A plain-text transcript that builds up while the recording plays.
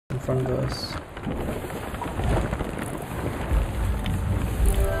in front of us.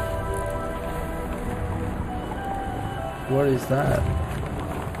 What is that?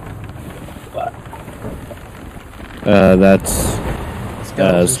 What? That's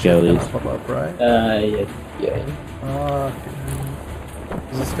skellies. Pop up, right? Yeah. Oh,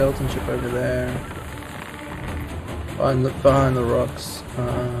 there's a skeleton ship over there. Behind the rocks.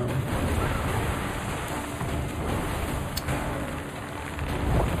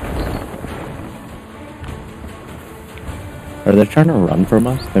 Are they trying to run from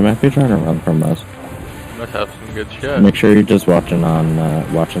us? They might be trying to run from us. Must have some good shit. Make sure you're just watching on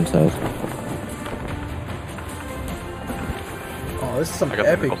watching cells. Oh, this is some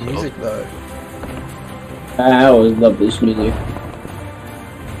epic music though. I always love this music.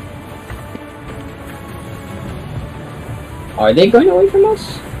 Are they going away from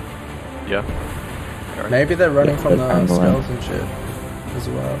us? Yeah. Maybe they're running from the I'm going. skeleton ship as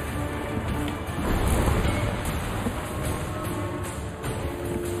well.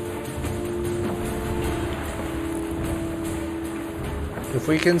 If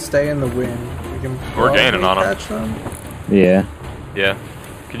we can stay in the wind, we can We're gaining on them. catch them. Yeah. Yeah.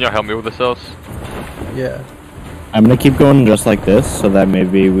 Can y'all help me with the cells? Yeah. I'm gonna keep going just like this, so that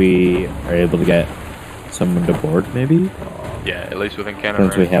maybe we are able to get someone to board, maybe? Yeah, at least within cannon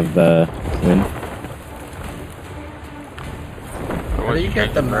Since we range. have the wind. How do you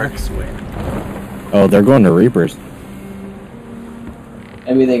get the max wind? Oh, they're going to Reapers.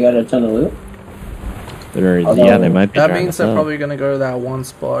 Maybe they got a ton of loot. Yeah, they might be. That trying means to they're sell. probably gonna go to that one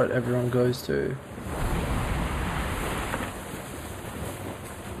spot everyone goes to.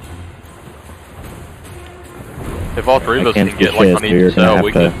 If all three of us can't can get see like shit, on so you're each gonna cell, have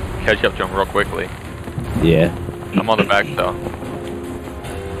we to- can catch up to them real quickly. Yeah. I'm on the back cell.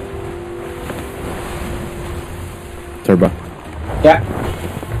 Turbo. Yeah.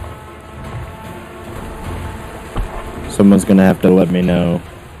 Someone's gonna have to let me know.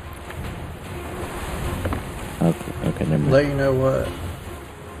 Okay, never mind. Let you know what.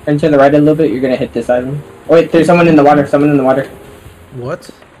 Turn to the right a little bit. You're gonna hit this island. Oh, wait, there's someone in the water. Someone in the water. What?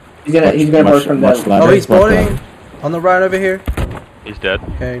 He's gonna board from the. ladder, Oh, he's watch boarding! ladder. On the right over here. He's dead.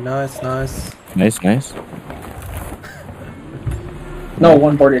 Okay, nice, nice. Nice. No,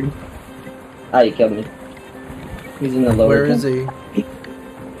 one boarded. Ah, you killed me. He's in the lower. Where deck. is he?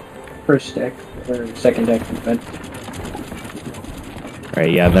 First deck or second deck? But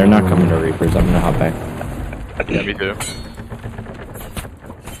Alright, yeah, they're not coming to Reapers. I'm gonna hop back. Yeah, me too.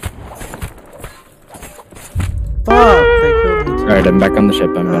 Fuck! They killed me too. Alright, I'm back on the ship.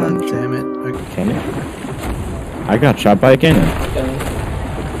 I'm back on Oh, the ship. damn it. Okay. Cannon? I got shot by a cannon.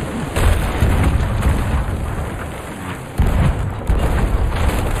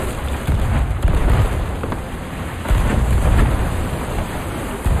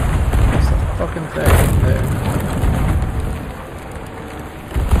 There's a fucking thing there.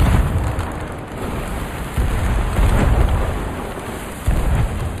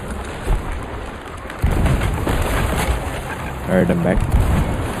 Alright, I'm back.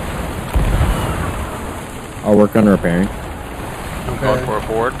 I'll work on repairing. Going Okay. for a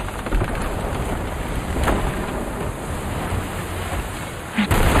board.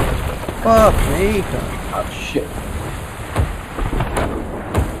 Fuck me! oh shit!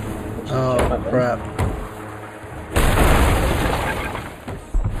 Oh crap.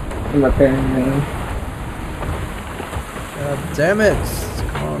 I'm repairing now. God damn it!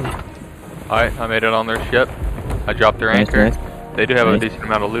 Come on. Alright, I made it on their ship. I dropped their Nice, anchor. nice. They do have a Nice. decent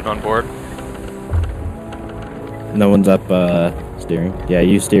amount of loot on board. No one's up steering. Yeah,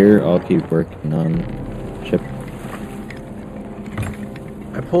 you steer. I'll keep working on ship.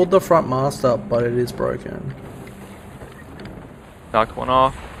 I pulled the front mast up, but it is broken. Knocked one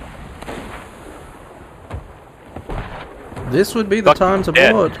off. This would be the Fuck, time to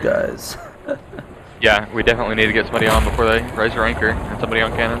dead. board, guys. Yeah, we definitely need to get somebody on before they raise their anchor. And somebody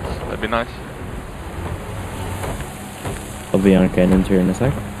on cannons. That'd be nice. I'll be on cannons here in a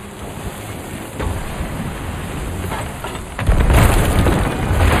sec.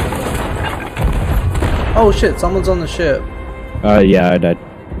 Oh shit, someone's on the ship. Yeah, I died.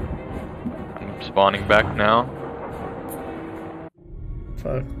 I'm spawning back now.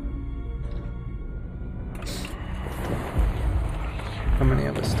 Fuck. How many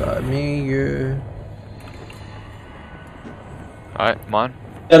of us died? Me, you. Alright, come on.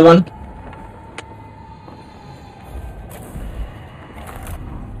 Dead one.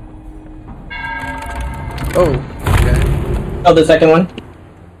 Oh, okay. Oh, the second one.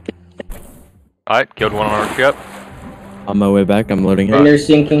 Alright, killed one on our ship. On my way back, I'm loading And it. they're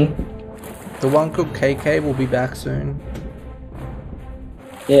sinking. The one called KK will be back soon.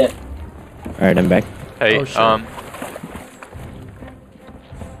 Yeah. Alright, I'm back. Hey, Oh, shit.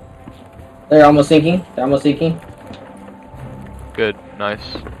 They're almost sinking. They're almost sinking. good, nice.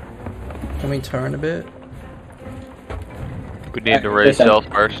 Can we turn a bit? We need to Alright, raise this sails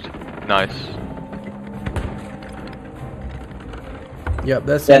first. Nice. Yep,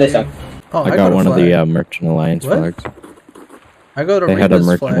 that's Yeah, it. this one. Oh, I got a one of flag. the Merchant Alliance What? flags. I got a They had a Reaper's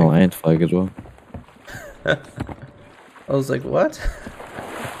Merchant flag. Alliance flag as well. I was like, what?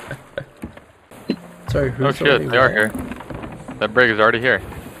 Sorry, who's Oh shit, already they are there? here. That brig is already here.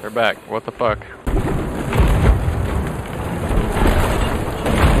 They're back. What the fuck?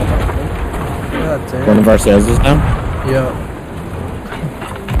 God damn. One of our sails is down? Yeah.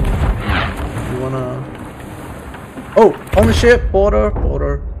 You wanna... Oh! On the ship! Border!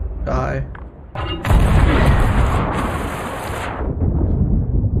 Die.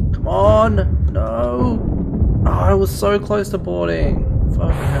 Come on! No! Oh, I was so close to boarding.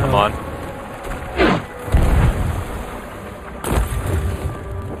 Fucking hell. Come on.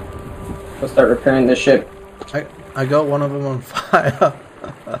 We'll start repairing the ship. I got one of them on fire.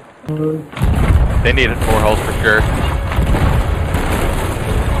 They needed 4 hulls for sure.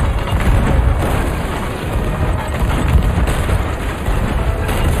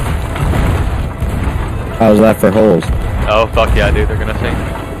 How's that for holes? Oh fuck yeah, dude, they're gonna sink.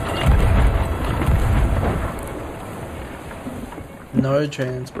 No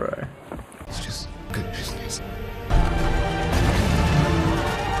chance, bro. It's just good business.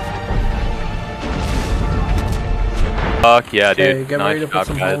 Fuck yeah, Okay, dude. get ready to Nice put job,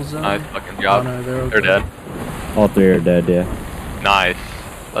 some guys. holes in. Nice fucking job. Oh, no, they're They're okay. dead. All 3 are dead, yeah. Nice.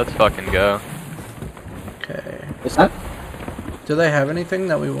 Let's fucking go. Okay. This time? Do they have anything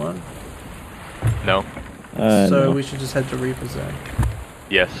that we want? No. So No. we should just head to Reaper's then.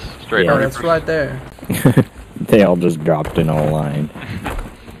 Yes. Straight Yeah. Oh, to that's Reapers. right there. They all just dropped in a line.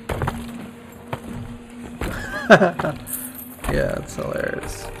 Yeah, it's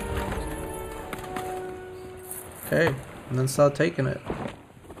hilarious. Okay, and then start taking it.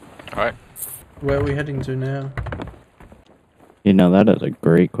 Alright. Where are we heading to now? You know, that is a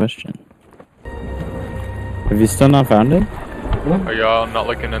great question. Have you still not found it? Are y'all not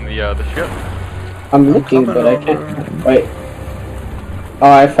looking in the ship? I'm looking, coming but I over. can't. Wait.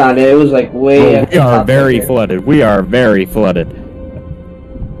 Oh, I found it. It was like way Oh, at we the are top very right here. flooded. We are very flooded.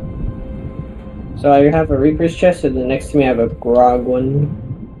 So I have a Reaper's chest, and then next to me I have a Grog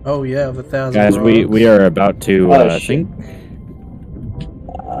one. Oh yeah, of 1,000 Guys, we rocks. are about to Oh, shit. sink.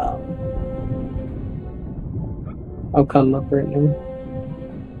 I'll come up right now.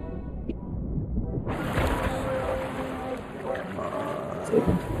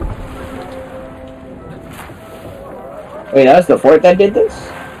 Wait, that was the fort that did this?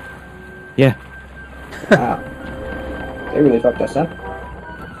 Yeah. Wow. They really fucked us up.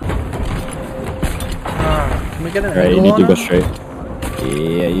 Can we get an Alright, you angle need on to go them? straight.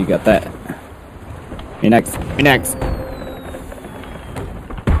 Yeah, you got that. Me next. Me next.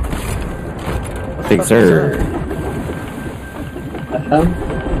 What the Big fuck is sir. that?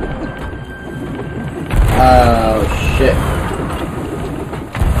 Oh shit.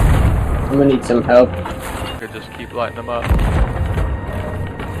 I'm gonna need some help. Could just keep lighting them up.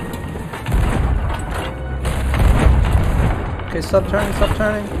 Okay, stop turning, stop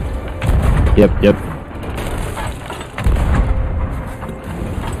turning. Yep.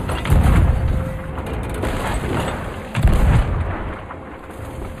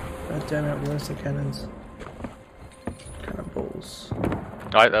 God damn it, where's the cannons? Cannonballs.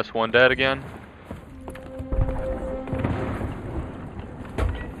 Alright, that's one dead again.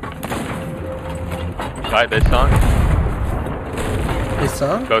 Alright, they sunk. They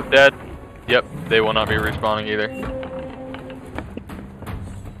sunk? Both dead. Yep, they will not be respawning either.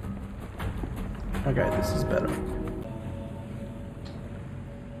 Okay, this is better.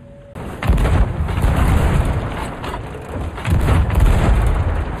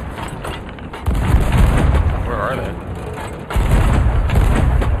 Where are they?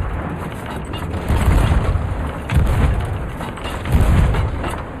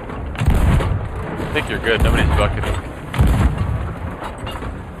 I think you're good. Nobody's bucketing.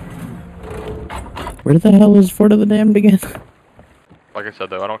 Where the hell is Fort of the Damned again? Like I said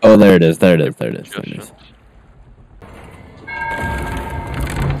though, I don't. Oh, there it is. There it is. Suggestions.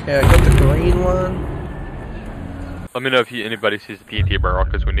 Okay, I got the green one. Let me know if anybody sees the TNT barrel,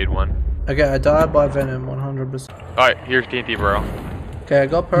 because we need one. Okay, I died by venom 100%. Alright, here's TNT barrel. Okay, I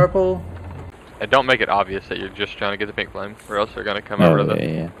got purple. And don't make it obvious that you're just trying to get the pink flame, or else they're gonna come over to the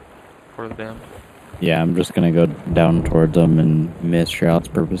yeah. for the dam. Yeah, I'm just gonna go down towards them and miss shots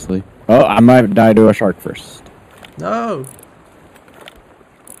purposely. Oh, I might die to a shark first. No!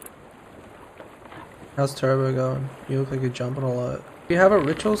 How's Turbo going? You look like you're jumping a lot. Do you have a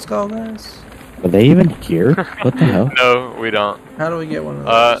ritual skull, guys? Are they even here? What the hell? No, we don't. How do we get one of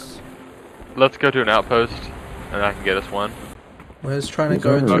those? Let's go to an outpost, and I can get us one. We're just trying to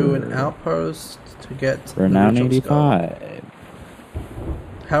go to an outpost to get the Renown ritual skull. 85.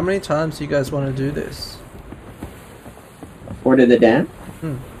 How many times do you guys want to do this? Order the dam?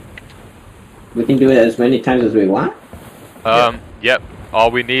 We can do it as many times as we want? Yep.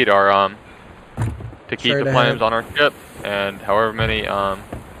 All we need are, to keep Straight the ahead. flames on our ship, and however many,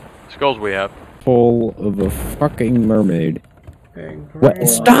 skulls we have. Full of a fucking mermaid. Okay, What? green,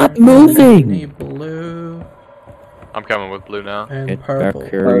 Stop green, moving! blue, I'm coming with blue now. and Get purple. back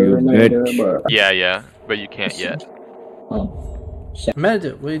here, you bitch. Yeah, but you can't yet. Oh.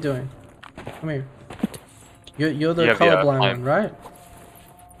 Medit, what are you doing? Come here. You're the You have colorblind flame. one, right?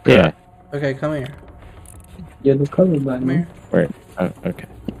 Yeah. Okay, come here. You're the colorblind Come one. here. Wait. Oh, okay.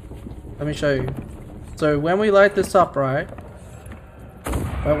 Let me show you. So when we light this up, right?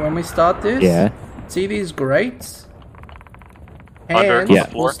 When we start this, Yeah. see these grates? Under And the Yeah.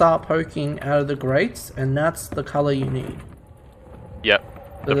 floor? we'll start poking out of the grates, and that's the color you need. Yep.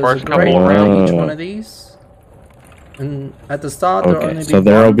 So The there's first a grate couple around each Oh. one of these. And at the start, there'll Okay. only So be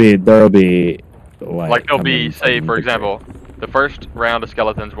there'll one. be Like there'll be, coming say from for the example, the first round of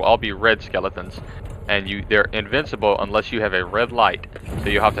skeletons will all be red skeletons, and they're invincible unless you have a red light. So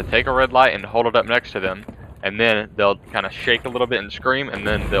you have to take a red light and hold it up next to them, and then they'll kind of shake a little bit and scream, and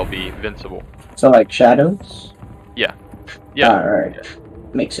then they'll be invincible. So like shadows? Yeah. Alright.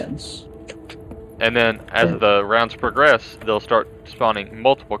 Makes sense. And then as the rounds progress, they'll start spawning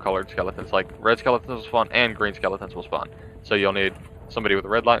multiple colored skeletons. Like red skeletons will spawn and green skeletons will spawn. So you'll need somebody with a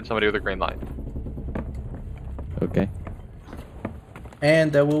red light and somebody with a green light. Okay.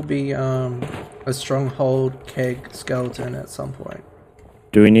 And there will be a stronghold keg skeleton at some point.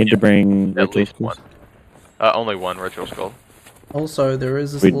 Do we need to bring At ritual least skulls? one. Only one ritual skull. Also, there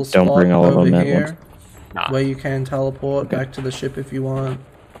is this We little don't spot bring all of over them at here once. Nah. where you can teleport back to the ship if you want.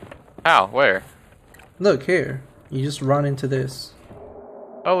 How? Where? Look here. You just run into this.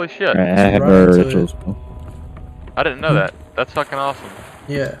 Holy shit. Alright, I have run a into ritual it. skull. I didn't know that. That's fucking awesome.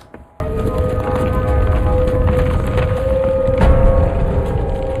 Yeah.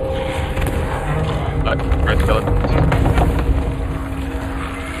 Red skeletons.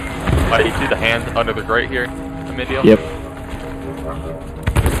 You see the hand under the grate here? Amidio? Yep.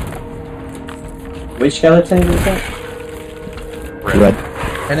 Which skeleton is that? Red.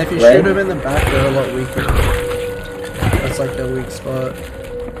 And if you Red? shoot them in the back, they're a lot weaker. That's like their weak spot.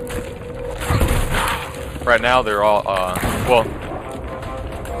 Right now they're all, well,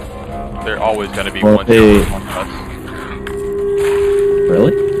 they're always gonna be Well, one they- hit on us.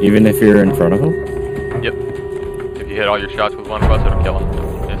 Really? Even if you're in front of them? Yep. If you hit all your shots with one of us, it'll kill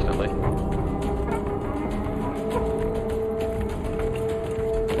them instantly.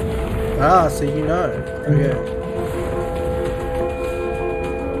 Ah, so you know. Okay.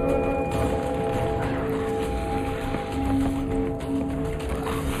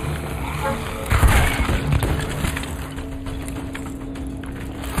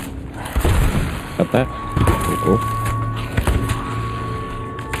 Got that? Cool.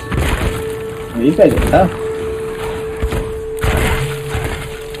 These guys are tough.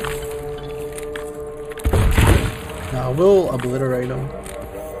 Nah, we'll obliterate them.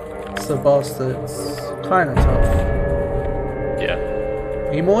 It's the boss that's kind of tough.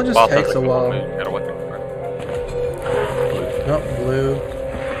 Yeah. He more just Boss has takes a couple while. moves, you gotta wait for it. Oh, blue.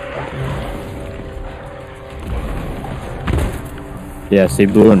 Yeah, see,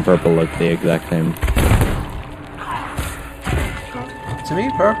 blue and purple look the exact same. To me,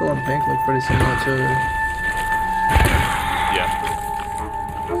 purple and pink look pretty similar too. Yeah.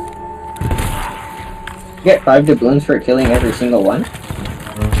 You get 5 doubloons for killing every single one?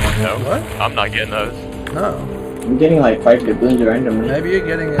 No. What? I'm not getting those. No. I'm getting like 5 doubloons randomly. Maybe you're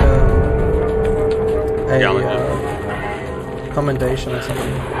getting a Challenges. commendation or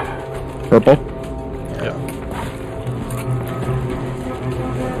something. Purple? Yeah.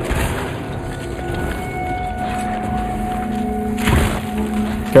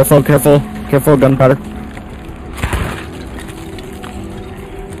 Careful, careful, careful, gunpowder.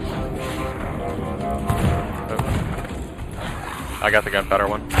 I got the gunpowder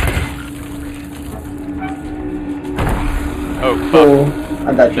one. Oh, fuck. Cool.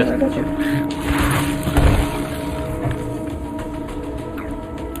 I got you, I got you.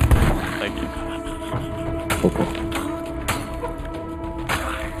 Thank you. Okay.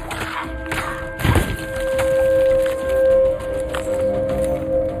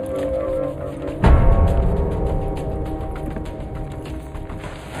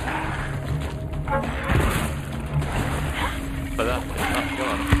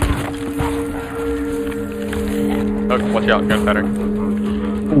 Watch out, gunfighter.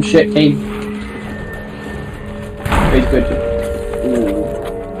 Oh shit, Cade. Cade's good too. Ooh.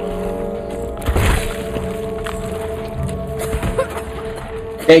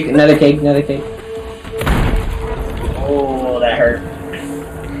 Cake, another cake, another cake. Oh, that hurt.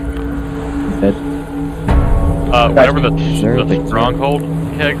 Dead. Whenever the Sure, they- stronghold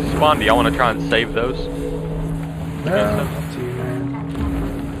kegs spawn, do y'all want to try and save those? No, up to you, man.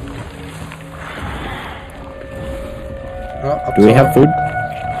 Oh, up Do we top. have food?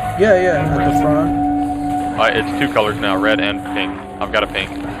 Yeah, at the front. It's 2 colors now, red and pink. I've got a pink.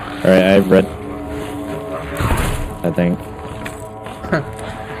 Alright, I have red. I think.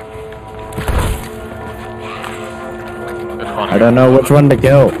 It's funny. I don't know which one to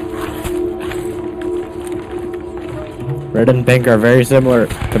kill. Red and pink are very similar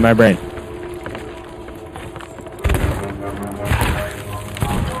to my brain.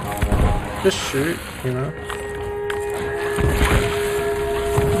 Just shoot, you know.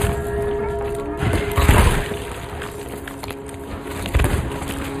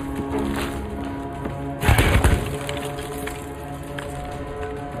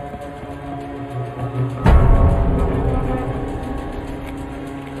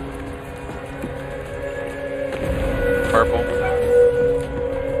 Purple.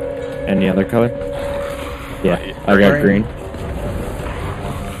 Any other color? Yeah, Yeah, I got green. green.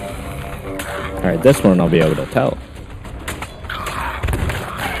 Alright, this one I'll be able to tell.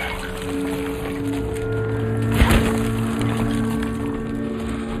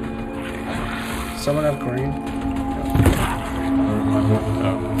 Someone have green.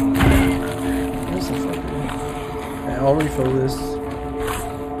 Oh. Where's the fucking... Okay, I'll refill this.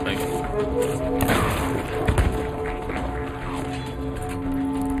 Thank you.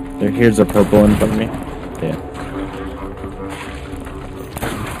 Here's a purple in front of me. Yeah.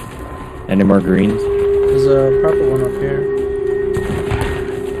 Any more greens? There's a purple one up here.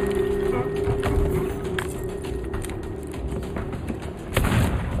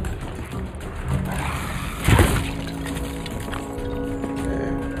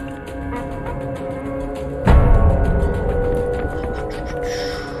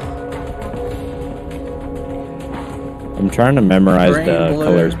 I'm trying to memorize Green, the blue.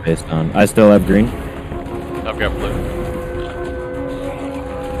 colors based on. I still have green. I've got blue.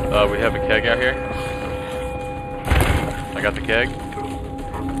 We have a keg out here. I got the keg.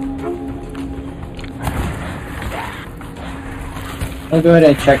 I'll go ahead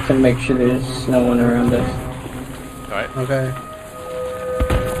and check to make sure there's no one around us. Alright. Okay.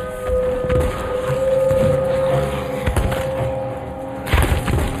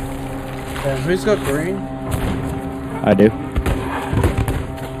 Who's got green? I do.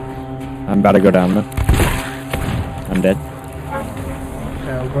 I'm about to go down though. I'm dead.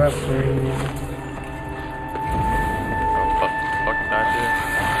 Okay, I'll grab green. Oh, fuck that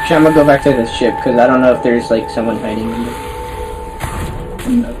Actually, I'm gonna go back to the ship because I don't know if there's like someone hiding in there.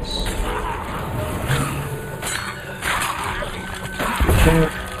 Who knows? Okay.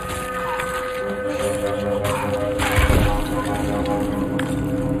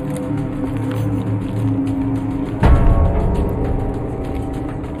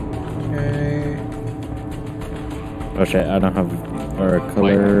 Oh shit, I don't have or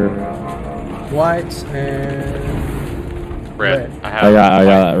color. White and... Red. Red. I have. I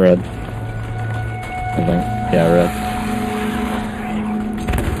got red. I think. Yeah, red.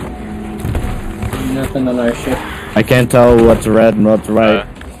 Nothing on our ship. I can't tell what's red and what's white.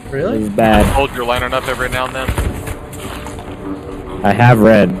 Really? This is bad. Hold your lantern up every now and then. I have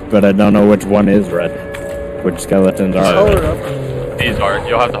red, but I don't know which one is red. Which skeletons Just are hold red. it up. And These are.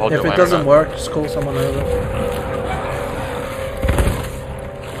 You'll have to hold if your it lantern doesn't up. work, just call someone over.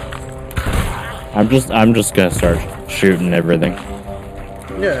 I'm just gonna start shooting everything.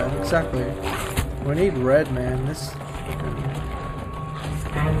 Yeah, exactly. We need red, man. There's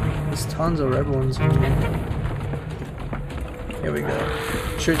tons of red ones in here. Here we go.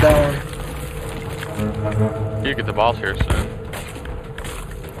 Shoot that one. You get the boss here soon.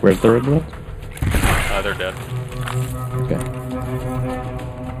 Where's the red one? They're dead. Okay.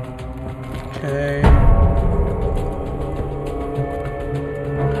 Okay.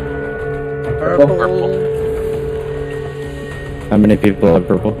 Purple. How many people have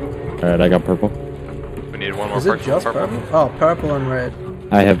purple? Alright, I got purple. We need one more Is it person. just purple? Oh, purple and red.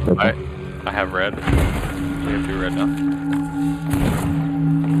 I have purple. Alright. I have red. We have 2 red now.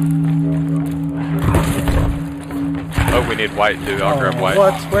 Oh, we need white too. I'll grab white.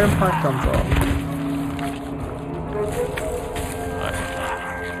 What? Where did pipe come from?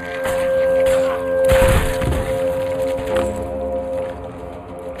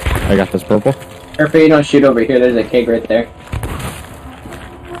 I got this purple. Careful you don't shoot over here, there's a keg right there.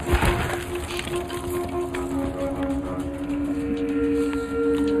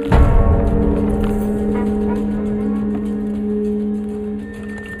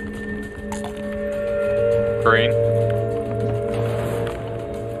 Green.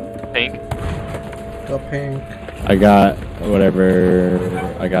 Pink. Go pink. I got whatever.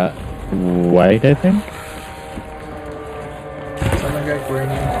 I got white, I think. Someone got green.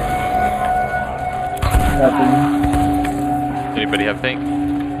 Nothing. Anybody have pink?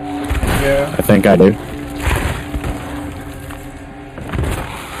 Yeah. I think I do.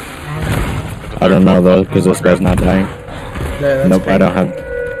 I don't know though, because this guy's not dying. Yeah, that's Nope, I pink. don't have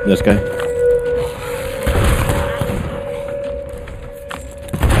this guy.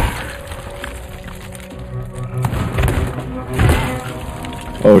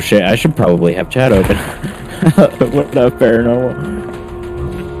 Oh shit, I should probably have chat open. What the paranormal?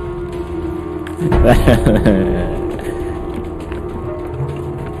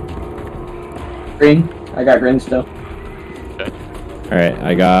 Green. I got green still. Alright,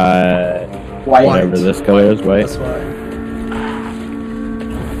 I got White. whatever this color is, white. That's why.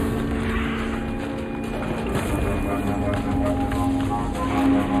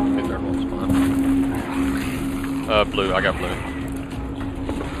 Blue. I got blue.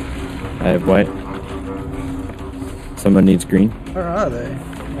 I have white. Someone needs green. Where are they?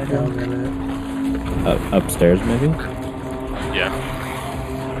 I don't get it. Upstairs, maybe? Yeah.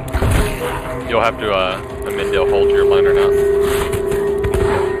 You'll have to, Amendale, hold your lantern out.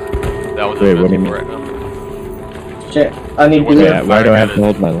 That was Wait, what do you mean? right now. Shit. I need Wait, blue. Yeah, why do I have to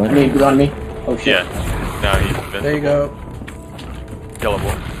hold my I leg? need blue on me. Oh shit. Yeah. No, he's invincible. There you go.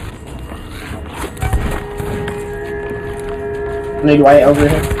 Killable. I need white over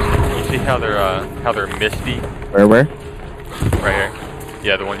here. You see how they're misty? Where? Right here.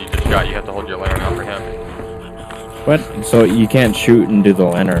 Yeah, the one you just shot, you have to hold your lantern out for him. What? So you can't shoot and do the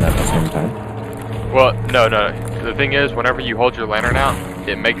lantern at the same time? Well, no. The thing is, whenever you hold your lantern out,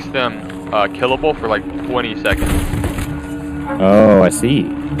 it makes them killable for like 20 seconds. Oh, I see.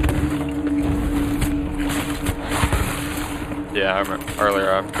 Yeah, I remember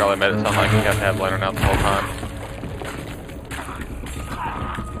earlier I probably made it sound like you have to have lantern out the whole time.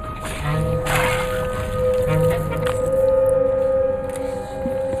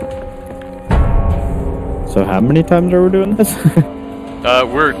 So how many times are we doing this?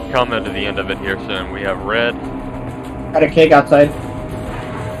 We're coming to the end of it here soon. We have red, Got a keg outside.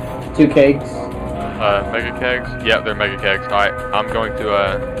 2 kegs. mega kegs. Yeah, they're mega kegs. Alright, I'm going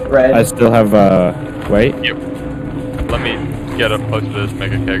to, Red. I still have white. yep. Let me get up close to this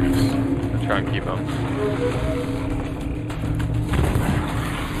mega keg and try and keep them.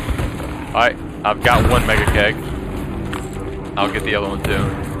 Alright, I've got 1 mega keg. I'll get the other one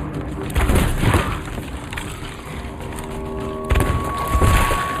too.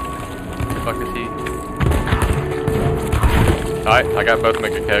 Fuck is he? Alright, I got both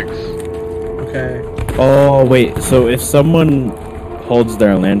mega kegs. Okay. Oh wait, so if someone holds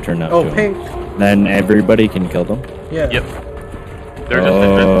their lantern up Oh, to 'em, pink. then everybody can kill them? Yeah. Yep. They're just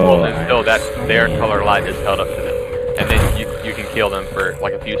invincible until that their color light is held up to them. And then you can kill them for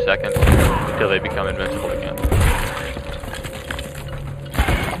like a few seconds until they become invincible again.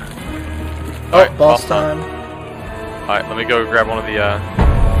 Oh, boss time. Alright, let me go grab one of the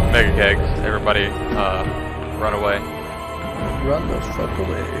mega kegs. Everybody run away. Run the fuck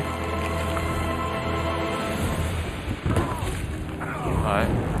away.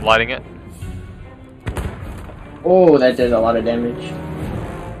 Alright, lighting it. Oh, that does a lot of damage.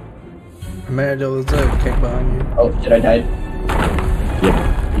 Maradil is a kick behind you. Oh shit, I died.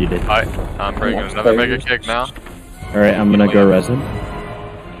 Yep, you did. Alright, I'm bringing another mega keg now. Alright, I'm gonna go resin.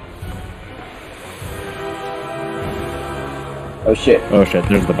 Oh shit. Oh shit,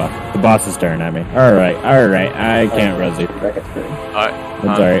 there's the boss. The boss is staring at me. Alright, I can't res you. Back at 3. Alright,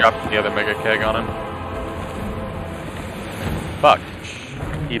 That's alright. dropping the other mega keg on him. Fuck.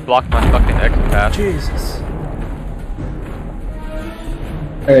 He blocked my fucking exit path. Jesus.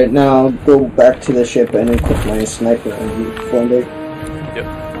 Alright, now I'll go back to the ship and equip my sniper and blender. Yep.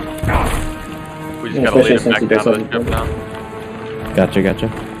 We just Yeah, gotta lead especially him since back he down does to the have ship a now. Gotcha.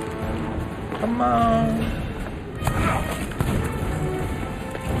 Come on.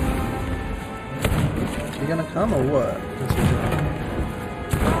 You gonna come or what? What's you doing?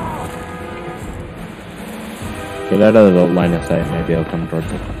 Get out of the line of sight, maybe I'll come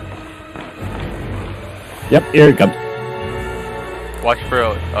towards it. Yep, here it comes. Watch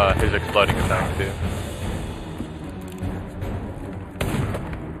for his exploding attack too.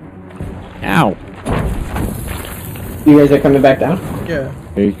 Ow! You guys are coming back down? Yeah.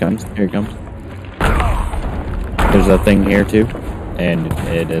 Here he comes. There's a thing here too, and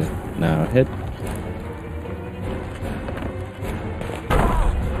it is now hit.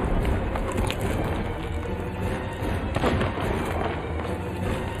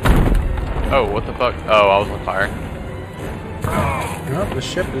 Oh, what the fuck? Oh, I was on fire. No, the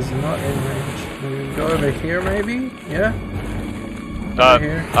ship is not in range. We can go over here, maybe? Yeah?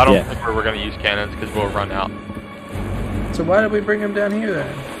 Here? I don't Yeah. think we're gonna use cannons because we'll run out. So why did we bring him down here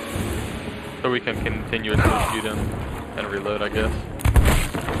then? So we can continuously shoot him and reload, I guess.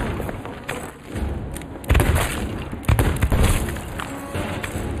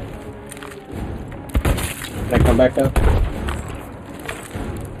 Can I come back up?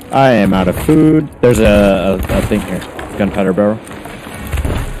 I am out of food. There's a thing here. Gunpowder barrel.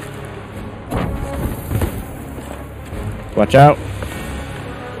 Watch out.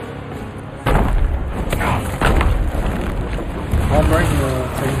 I'll bring the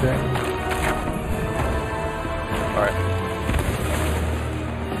thing down. Alright.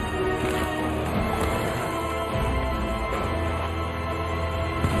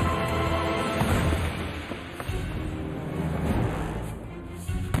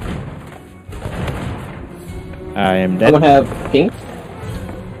 I am dead. Someone have pink?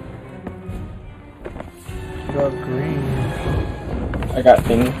 Got green. I got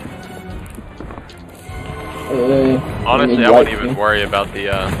pink. Honestly, need I white wouldn't even pink. worry about the,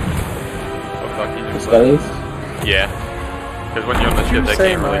 what the fuck you The just said. skellies? Yeah. Because when you're on the ship, they Say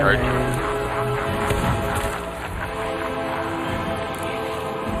can't really my hurt you. name.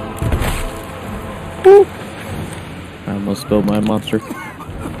 I almost spilled my monster.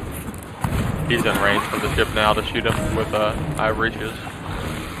 He's in range from the ship now to shoot him with, eye reaches.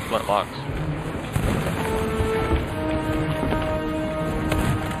 Flintlocks.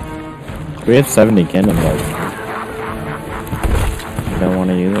 We have 70 cannonballs. You don't want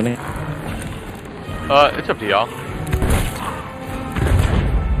to use any? It's up to y'all.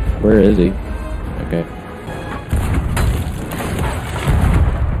 Where is he? Okay.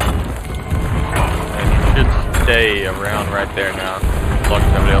 And you should stay around right there now. As long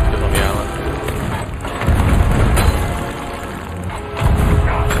as nobody else is on the island.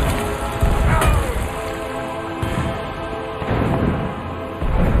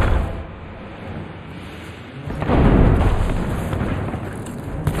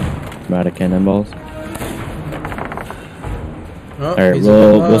 I'm out of cannonballs. Oh, Alright, he's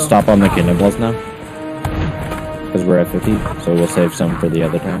we'll above. stop on the cannonballs now. Because we're at 50, so we'll save some for the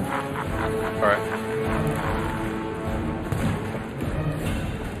other time. Alright.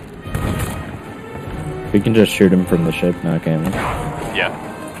 We can just shoot him from the ship now, can't we? Yeah.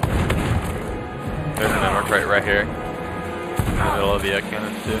 There's an ammo crate right here. In the middle of the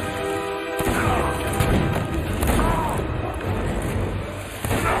cannons too.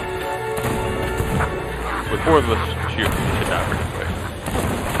 Before the shoot, it should die pretty quick.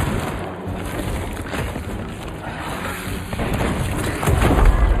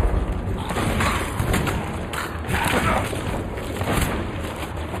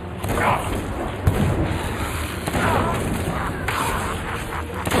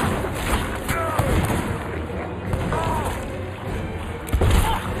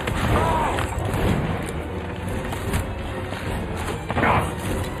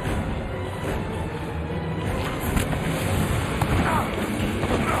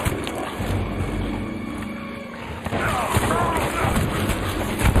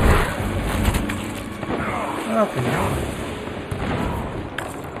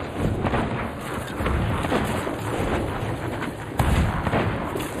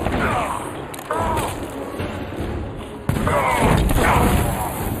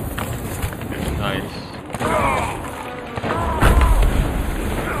 Nice.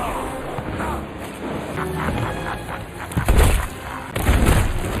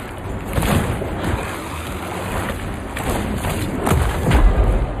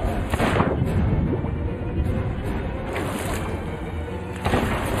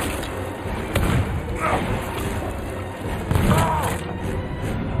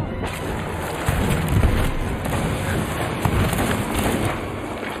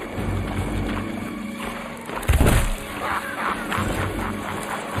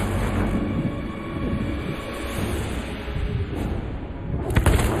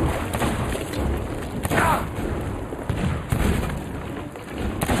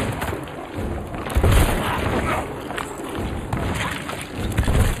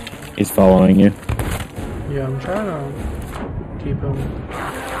 He's following you. Yeah, I'm trying to keep him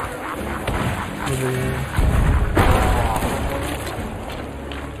over here.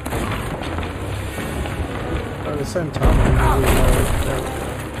 At the same time, I'm really worried that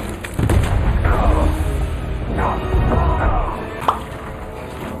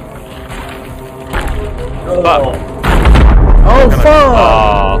Fuck. Oh,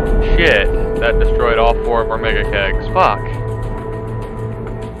 fuck! Oh, shit. That destroyed all 4 of our mega kegs. Fuck.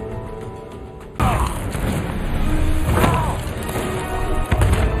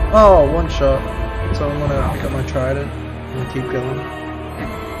 Oh, one shot. So I'm gonna pick up my trident and keep going.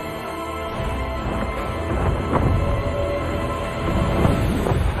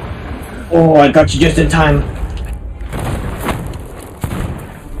 Oh, I got you just in time.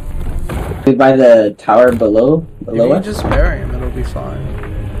 By the tower below If you us? just bury him, it'll be fine.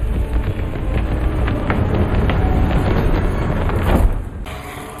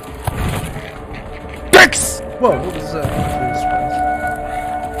 Dex! Whoa, what was that?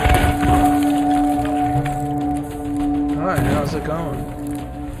 Alright, how's it going?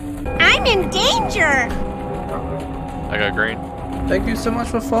 I'm in danger! I got green. Thank you so much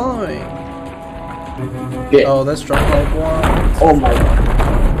for following. Yeah. Oh, that's Stronghold 1. Oh my god.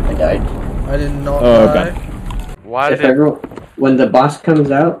 I died. I did not Oh, die. Why did If I it... go, when the boss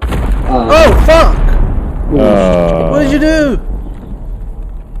comes out, Oh, fuck! Oh. What did you do?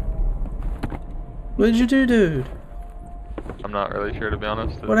 What did you do, dude? I'm not really sure, to be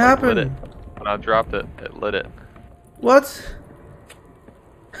honest. It, What like, happened? lit it. When I dropped it, it lit it. What?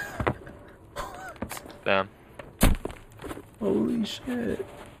 Damn. Holy shit.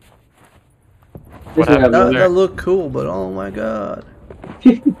 What happened That there? looked cool, but oh my god.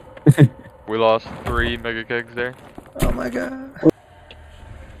 We lost 3 mega kegs there. Oh my god.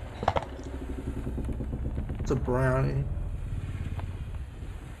 It's a brownie.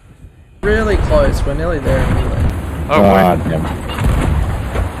 Really close, we're nearly there anyway. Oh, God wait. damn.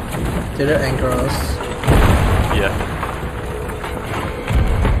 Did it anchor us? Yeah.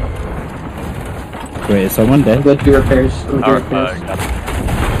 Wait, is someone dead? go do repairs. Go do Alright, repairs. got it.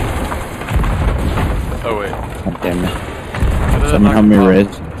 Oh, wait. God damn it. What did Someone I help me knock raise.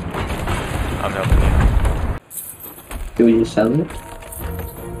 off? I'm helping you. Do we just sell it?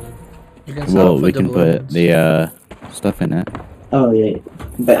 You can sell Well, it for we can put doubloons. the stuff in it. Oh yeah.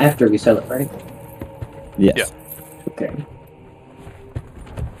 But after we sell it, right? Yes. Yeah. Okay.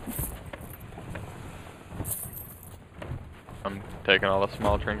 I'm taking all the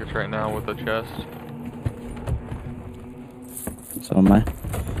small trinkets right now with the chest. So am I.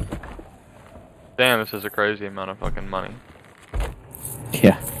 Damn, this is a crazy amount of fucking money.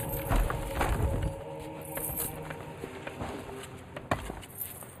 Yeah.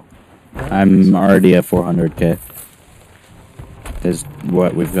 I'm already at 400k. Is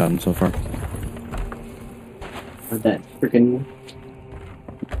what we've gotten so far. With that freaking.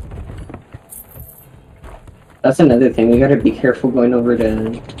 That's another thing. We gotta be careful going over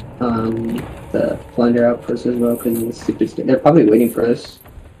to the plunder outpost as well, because they're probably waiting for us.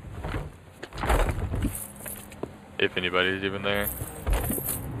 If anybody's even there.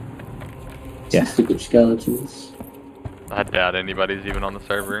 Yeah. Stupid skeletons. I doubt anybody's even on the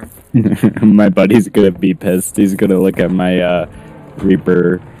server. My buddy's gonna be pissed. He's gonna look at my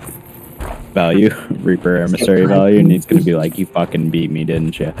Reaper value, Reaper emissary value, and he's gonna be like, "You fucking beat me,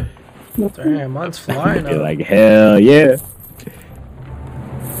 didn't you?" Damn, mine's flying Be up. like, "Hell yeah!"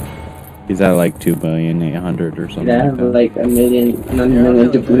 He's at like 2,800,000 or something Yeah, like that. like a million, not a Yeah, million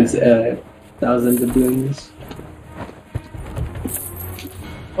really doubloons, bad. thousand doubloons.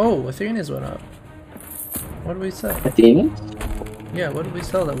 Oh, Athena's went up. What did we sell? Athena? Yeah, what did we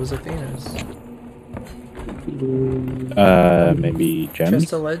sell that was Athena's? Maybe gems.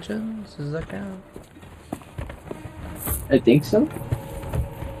 Chest of Legends? Does that count? I think so.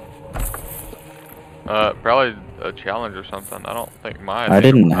 Probably a challenge or something. I don't think mine. I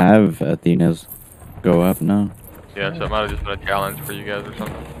didn't have Athena's go up. No. Yeah, so it might have just been a challenge for you guys or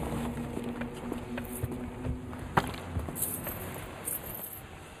something.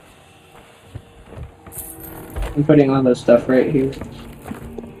 I'm putting all this stuff right here.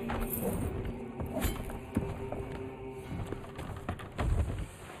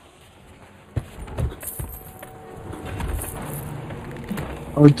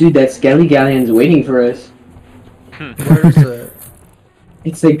 Oh dude, that Skelly Galleon's waiting for us. Where is it?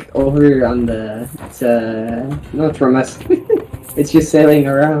 It's like over on the, it's not from us. It's just sailing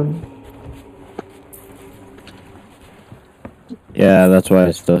around. Yeah, that's why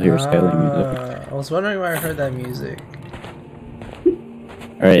I still hear scaling music. I was wondering where I heard that music.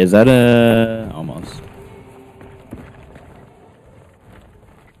 Alright, is that a... almost.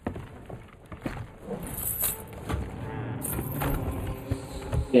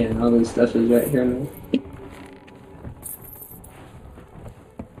 Yeah, and all this stuff is right here now.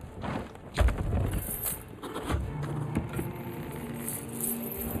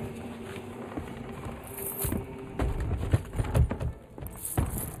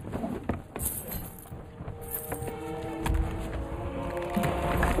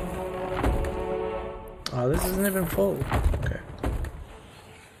 Oh, this isn't even full. Okay.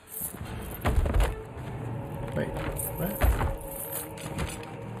 Wait, what?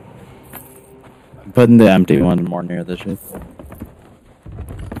 I'm putting the empty ones more near the ship.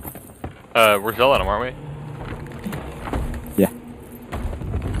 We're selling them, aren't we? Yeah.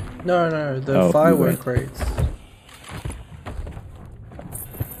 No, the Oh, firework right. crates.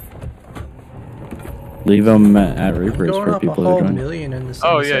 Leave them at Reapers Going for up a people to whole join. million in this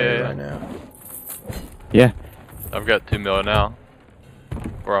Oh, yeah, cemetery yeah. right now. Yeah. I've got 2 million now.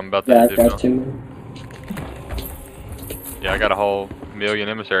 Or I'm about to Yeah, hit I've 2 got mil. 2 more. Yeah, I got a whole million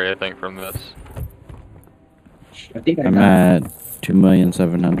emissary, I think, from this. I think I I'm got at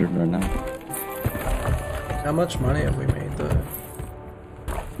 2,700,000 right now. How much money have we made though?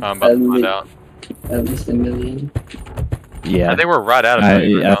 I'm about to find out. at least 1 million. Yeah. I think we're right at a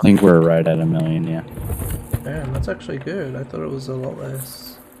million right I now. think we're right at 1 million, yeah. Damn, that's actually good. I thought it was a lot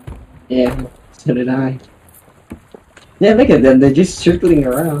less. Yeah, so did I. Yeah, look at them. They're just circling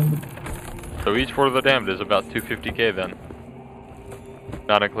around. So each Fort of the Damned is about 250k then.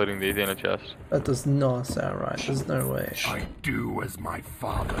 Not including the Athena chest. That does not sound right. There's no way. I do as my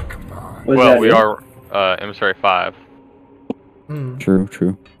father commands. Was Well, that we it? are emissary 5. Hmm.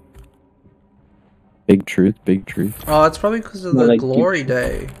 True. Big truth, big truth. Oh, it's probably because of More the like glory deep-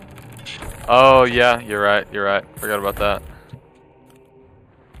 day. Oh yeah, you're right. Forgot about that.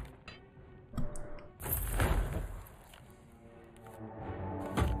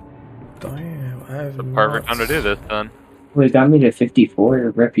 Damn, I have The perfect time to do this then. Well, it got me to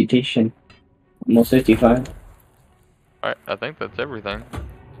 54 reputation. Almost 55. Alright, I think that's everything.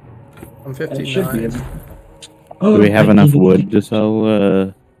 I'm That should be 59. it. Do we have enough wood to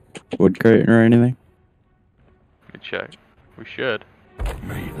sell wood crate or anything? Let me check. We should.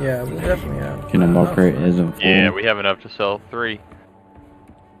 Yeah, we definitely have. Cannonball enough crate for it. isn't full. Yeah, we have enough to sell 3.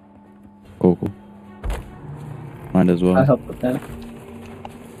 Cool. Might as well. I'll help with that.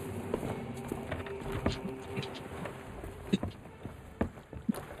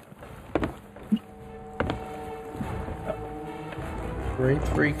 Grade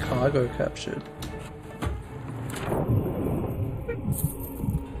 3 cargo captured.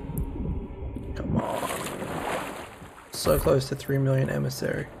 Come on. So close to 3 million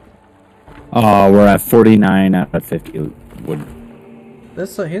emissary. Oh, we're at 49 out of 50 wood.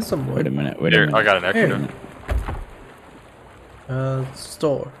 Here's some Wait a wood. minute, wait a Here, minute. I got an Here. extra.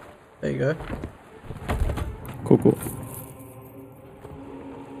 Store. There you go. Cool.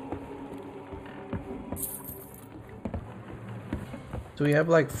 Do we have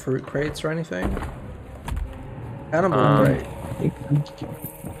like fruit crates or anything? Cannibal crate.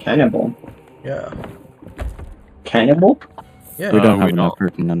 Cannibal. Yeah. Cannibal? Yeah. We don't we have enough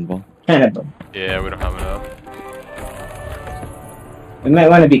don't. for cannonball. Cannibal. Yeah, we don't have enough. We might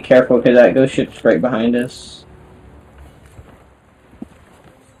want to be careful because that ghost ship's right behind us.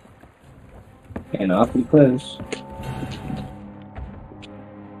 And awfully close.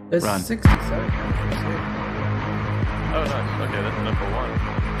 There's Run. 67. Oh, nice. Okay, that's enough for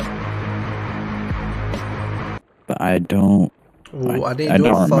 1. But I don't. Ooh, I didn't I do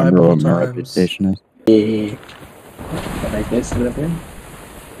don't it 5 remember more what my times. reputation is. Yeah. Like this a little bit.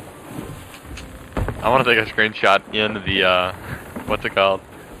 I want to take a screenshot in the, what's it called?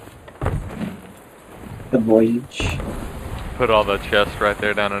 The voyage. Put all the chests right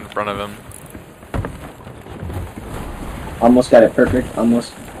there down in front of him. Almost got it perfect.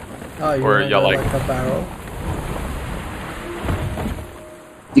 Almost. Oh, you Or wanna y'all go like- like a barrel?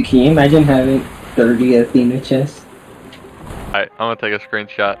 Dude, can you imagine having 30 Athena chests? Alright, I'm gonna take a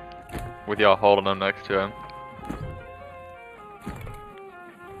screenshot with y'all holding them next to him.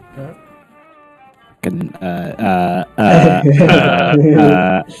 Yeah. Can, Yeah.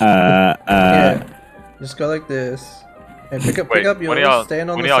 Just go like this. And pick Wait, up one yours, of y'all, stand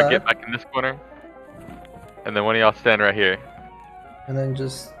on one the of y'all side, get back in this corner, and then one of y'all stand right here. and then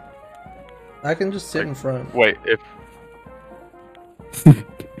just... I can just sit in front. Wait, if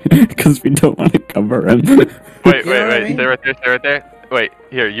Because we don't want to cover him. wait, You know what I mean? stay right there. Wait,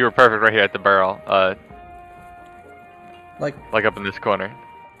 here, you were perfect right here at the barrel. Like, Like up in this corner.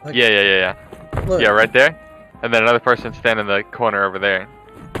 like Yeah. Look, Yeah, right there. And then another person stand in the corner over there.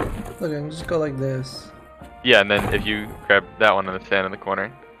 look, I can just go like this. Yeah, and then if you grab that one and then stand in the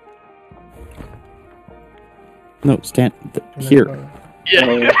corner. No, stand in the here. corner. Yeah.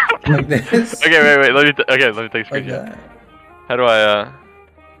 Like this. Okay, wait. Let me take a Like screenshot. that. How do I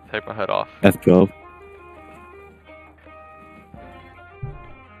take my head off? F12.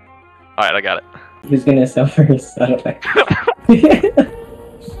 Alright, I got it. Who's gonna sell first? I don't know.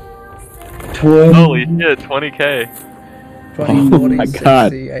 20. Holy shit, 20k. 20, 40, my 60,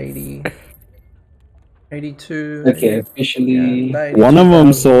 God. 80. 82. Okay, officially. Yeah, about One of them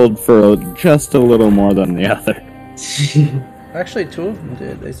 82,000. sold for just a little more than the other. Actually, 2 of them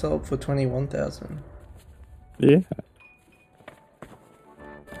did. They sold for 21,000. Yeah.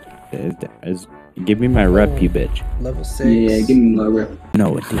 Give me my rep, you bitch. Level 6. Yeah, give me my rep.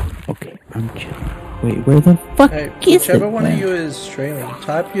 No, it's okay. I'm chill. Wait, where the fuck Hey, is whichever it? one of you is streaming,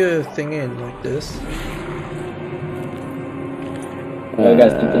 type your thing in like this. I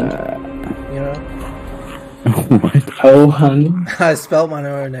got something. You know? What? Oh, honey. I spelled my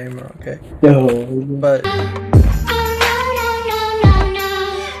own name wrong, okay? No. But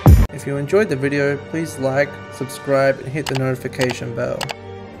if you enjoyed the video, please like, subscribe, and hit the notification bell.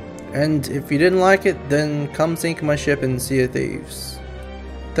 And if you didn't like it, then come sink my ship in Sea of Thieves.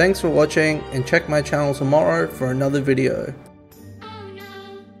 Thanks for watching, and check my channel tomorrow for another video.